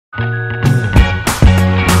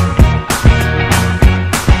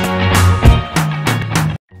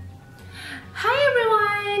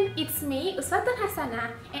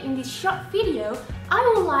this short video,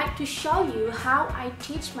 I would like to show you how I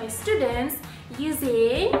teach my students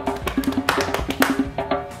using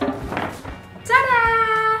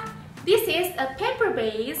ta-da! This is a paper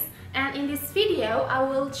base, and in this video I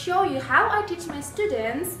will show you how I teach my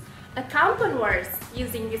students a compound words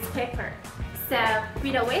using this paper. So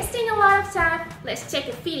without wasting a lot of time, let's check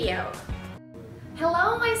the video.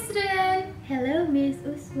 Hello my student! Hello Miss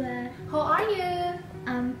Uswa. How are you?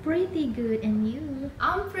 I'm pretty good, and you?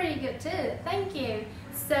 I'm pretty good too, thank you.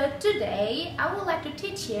 So today I would like to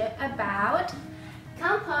teach you about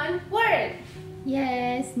compound word.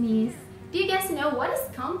 Yes, Miss. Do you guys know what is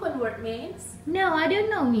compound word means? No, I don't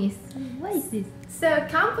know, Miss. What is this? So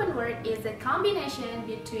compound word is a combination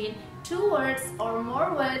between two words or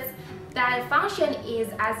more words that function is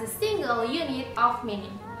as a single unit of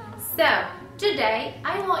meaning. So today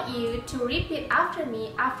I want you to repeat after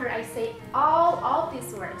me after I say all of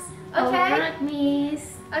these words. Okay? Alright,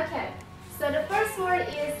 Miss. Okay. So the first word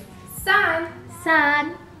is sun,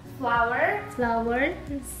 Sun, flower. flower,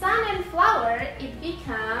 Sun and flower, it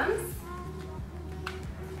becomes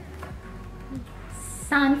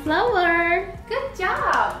sunflower. good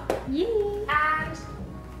job. Yay. And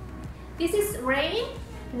this is rain,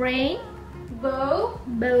 Rain, bow.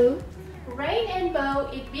 bow, Rain and bow,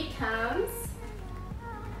 it becomes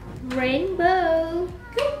rainbow.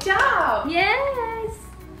 good job. Yes.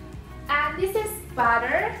 And this is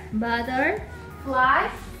butter, Butter,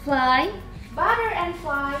 fly. fly, Butter and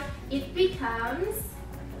fly, it becomes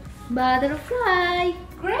butterfly.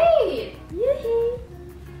 great. Yay.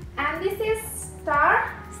 And this is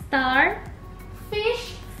star, Star,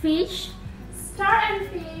 fish. fish, Star and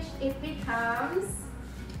fish, it becomes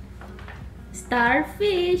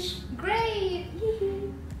starfish. great.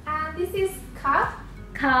 Yay. And this is cup.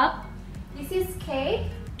 Cup, This is cake.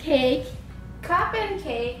 cake, Cup and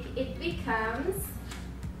cake, it becomes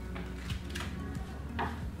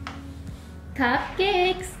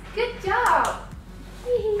cupcakes. good job.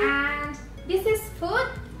 Yay. And this is food.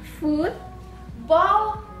 Food,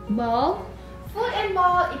 Ball. ball, Food and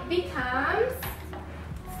ball, it becomes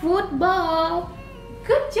football.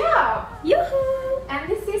 good job. Yoo-hoo. And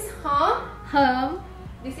this is home. Home,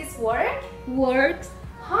 This is work. works,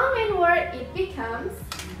 Home and work, it becomes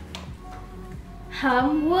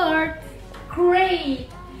homework. great.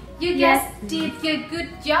 You Yes. guys did a good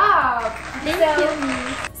job. Thank so, you,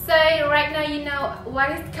 Miss. So right now you know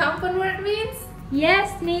what is compound word means?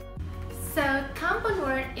 Yes, Miss. So compound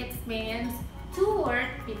word, it means two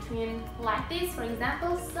words between like this, for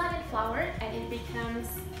example, sun and flower, and it becomes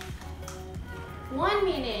one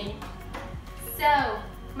meaning. So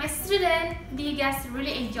my student, do you guys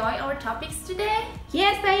really enjoy our topics today?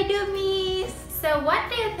 Yes, I do, Miss. So what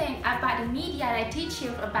do you think about the media that I teach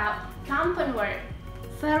you about compound word?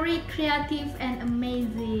 Very creative and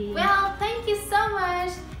amazing. Well, thank you so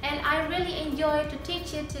much, and I really enjoyed to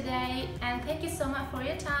teach you today, and thank you so much for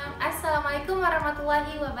your time. Assalamualaikum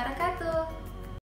warahmatullahi wabarakatuh.